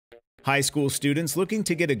High school students looking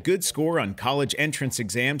to get a good score on college entrance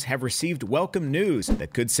exams have received welcome news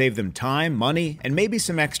that could save them time, money, and maybe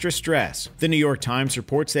some extra stress. The New York Times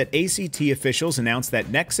reports that ACT officials announced that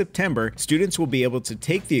next September, students will be able to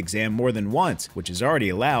take the exam more than once, which is already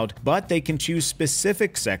allowed, but they can choose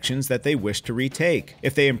specific sections that they wish to retake.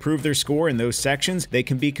 If they improve their score in those sections, they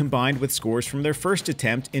can be combined with scores from their first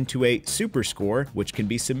attempt into a super score, which can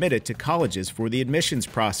be submitted to colleges for the admissions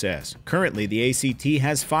process. Currently, the ACT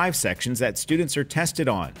has 5 sections that students are tested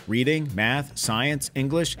on: reading, math, science,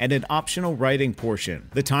 English, and an optional writing portion.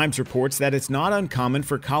 The Times reports that it's not uncommon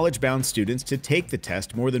for college-bound students to take the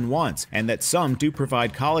test more than once, and that some do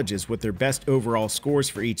provide colleges with their best overall scores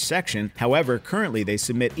for each section. However, currently they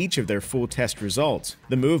submit each of their full test results.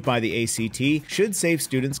 The move by the ACT should save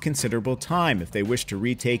students considerable time if they wish to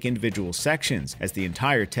retake individual sections, as the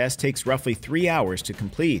entire test takes roughly 3 hours to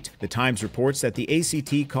complete. The Times reports that the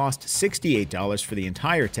ACT cost $68 for the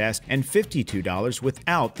entire test and $52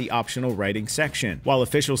 without the optional writing section. While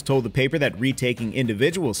officials told the paper that retaking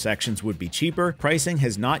individual sections would be cheaper, pricing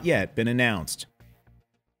has not yet been announced.